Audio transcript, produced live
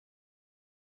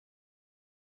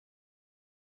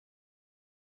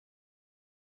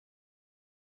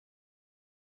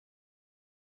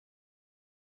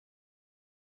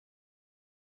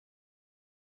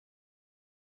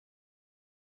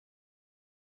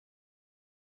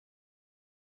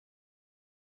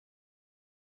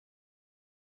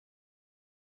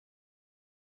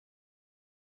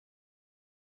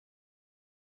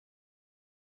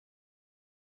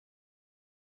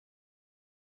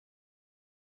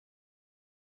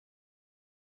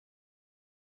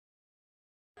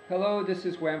Hello, this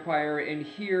is wmpyr, and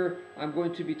here I'm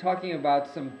going to be talking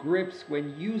about some grips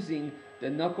when using the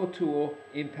Nuko Tool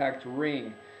Impact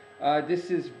Ring.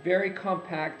 This is very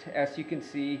compact, as you can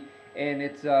see, and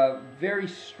it's very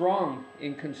strong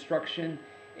in construction,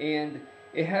 and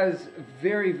it has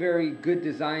very good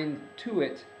design to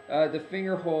it. The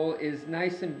finger hole is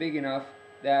nice and big enough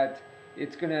that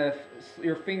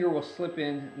your finger will slip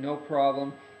in no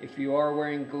problem. If you are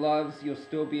wearing gloves, you'll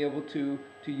still be able to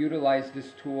utilize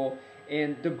this tool.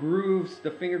 And the grooves, the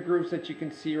finger grooves that you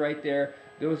can see right there,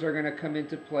 those are going to come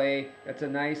into play. That's a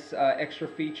nice extra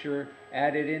feature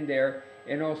added in there.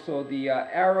 And also the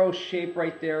arrow shape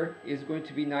right there is going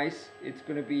to be nice. It's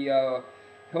going to be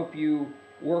help you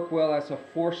work well as a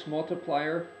force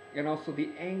multiplier. And also the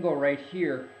angle right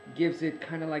here gives it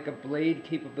kind of like a blade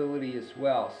capability as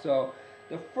well. So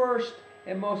the first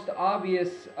and most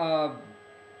obvious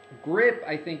grip,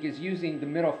 I think, is using the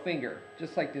middle finger.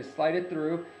 Just like this, slide it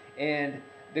through, and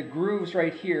the grooves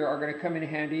right here are going to come in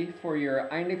handy for your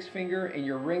index finger and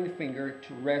your ring finger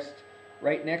to rest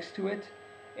right next to it.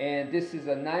 And this is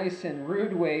a nice and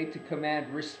rude way to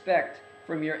command respect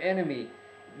from your enemy.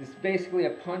 This is basically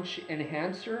a punch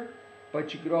enhancer,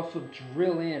 but you could also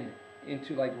drill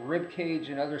into like rib cage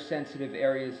and other sensitive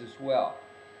areas as well.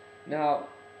 Now,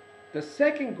 the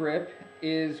second grip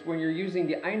is when you're using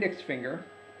the index finger,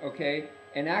 okay,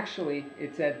 and actually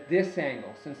it's at this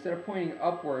angle. So instead of pointing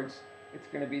upwards, it's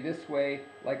going to be this way,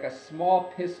 like a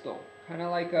small pistol, kind of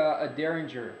like a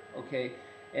derringer, okay.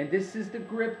 And this is the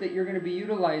grip that you're going to be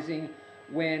utilizing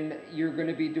when you're going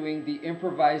to be doing the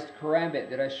improvised karambit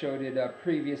that I showed in a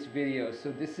previous video. So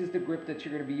this is the grip that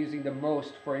you're going to be using the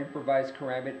most for improvised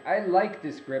karambit. I like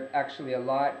this grip actually a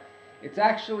lot. It's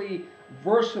actually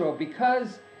versatile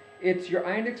because it's your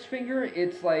index finger.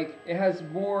 It's like it has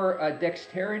more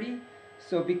dexterity.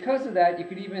 So because of that, you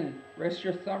could even rest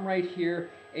your thumb right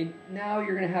here, and now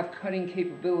you're going to have cutting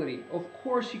capability. Of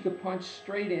course, you could punch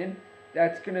straight in.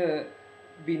 That's going to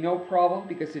be no problem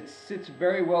because it sits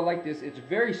very well like this. It's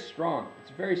very strong.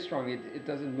 It's very strong. It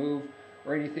doesn't move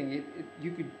or anything.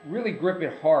 You could really grip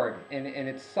it hard, and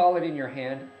it's solid in your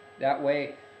hand that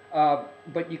way.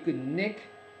 But you could nick,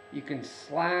 you can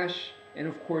slash, and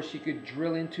of course you could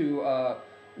drill into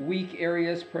weak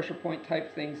areas, pressure point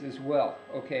type things as well.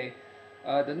 Okay.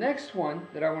 The next one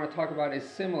that I want to talk about is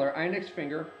similar, index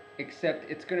finger, except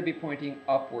it's going to be pointing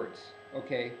upwards.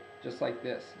 Okay, just like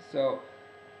this. So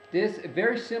this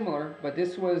very similar, but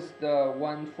this was the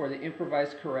one for the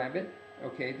improvised karambit.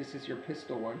 Okay, this is your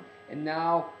pistol one, and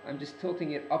now I'm just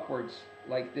tilting it upwards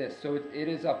like this. So it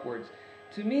is upwards.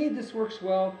 To me, this works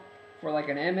well for like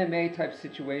an MMA type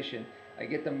situation. I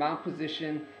get the mount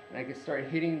position, and I can start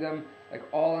hitting them like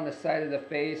all on the side of the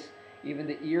face, even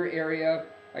the ear area.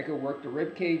 I could work the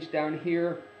rib cage down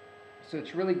here. So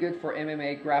it's really good for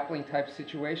MMA grappling type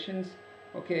situations.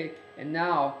 Okay, and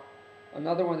now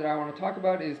another one that I want to talk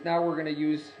about is now we're going to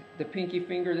use the pinky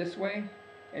finger this way,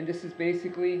 and this is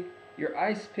basically your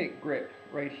ice pick grip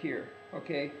right here.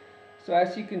 Okay, so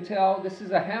as you can tell, this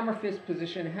is a hammer fist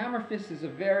position. Hammer fist is a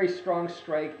very strong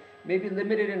strike, maybe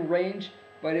limited in range,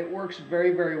 but it works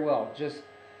very well. Just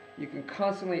you can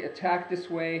constantly attack this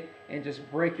way and just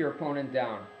break your opponent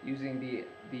down using the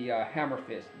hammer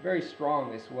fist. Very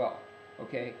strong as well.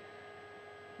 Okay.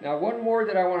 Now, one more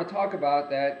that I want to talk about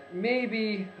that may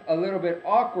be a little bit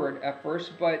awkward at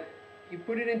first, but you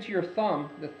put it into your thumb.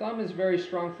 The thumb is very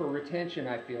strong for retention,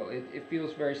 I feel. It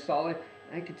feels very solid,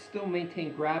 and I could still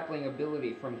maintain grappling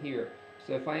ability from here.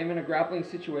 So if I am in a grappling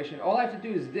situation, all I have to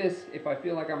do is this if I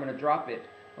feel like I'm going to drop it,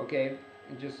 okay?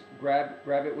 And just grab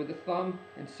it with the thumb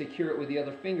and secure it with the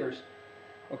other fingers.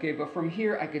 Okay, but from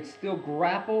here I could still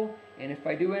grapple, and if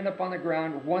I do end up on the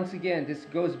ground, once again, this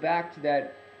goes back to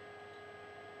that.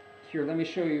 Here, let me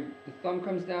show you. The thumb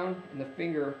comes down and the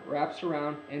finger wraps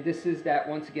around, and this is that,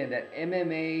 once again, that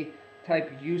MMA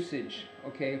type usage,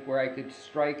 okay, where I could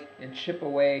strike and chip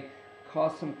away,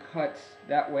 cause some cuts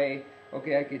that way.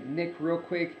 Okay, I could nick real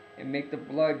quick and make the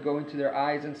blood go into their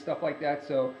eyes and stuff like that.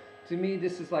 So to me,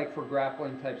 this is like for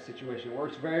grappling type situation. It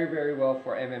works very well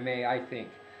for MMA, I think.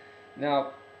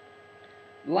 Now,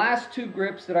 last two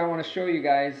grips that I want to show you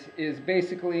guys is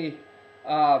basically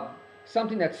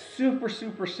something that's super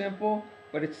simple,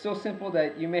 but it's so simple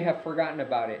that you may have forgotten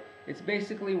about it. It's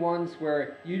basically ones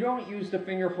where you don't use the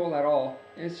finger hole at all,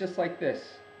 and it's just like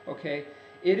this. Okay,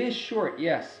 it is short,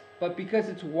 yes, but because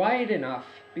it's wide enough,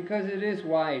 because it is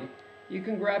wide, you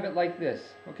can grab it like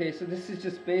this. Okay, so this is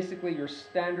just basically your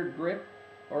standard grip,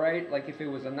 all right, like if it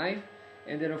was a knife.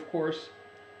 And then of course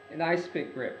an ice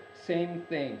pick grip, same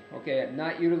thing. Okay,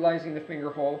 not utilizing the finger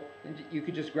hole, and you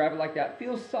could just grab it like that.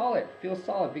 Feels solid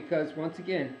because once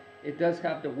again, it does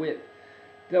have the width.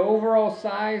 The overall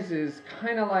size is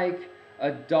kind of like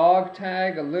a dog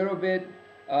tag, a little bit,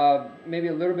 maybe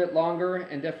a little bit longer,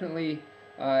 and definitely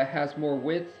has more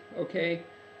width, okay?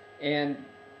 And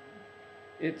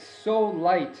it's so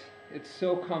light, it's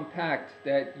so compact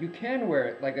that you can wear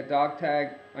it like a dog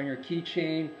tag on your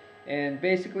keychain and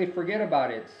basically forget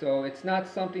about it. So it's not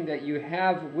something that you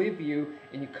have with you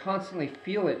and you constantly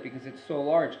feel it because it's so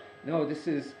large. No, this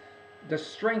is, the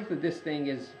strength of this thing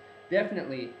is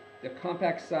definitely the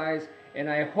compact size, and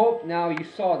I hope now you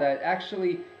saw that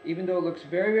actually, even though it looks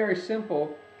very, very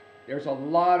simple, there's a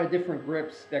lot of different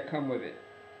grips that come with it.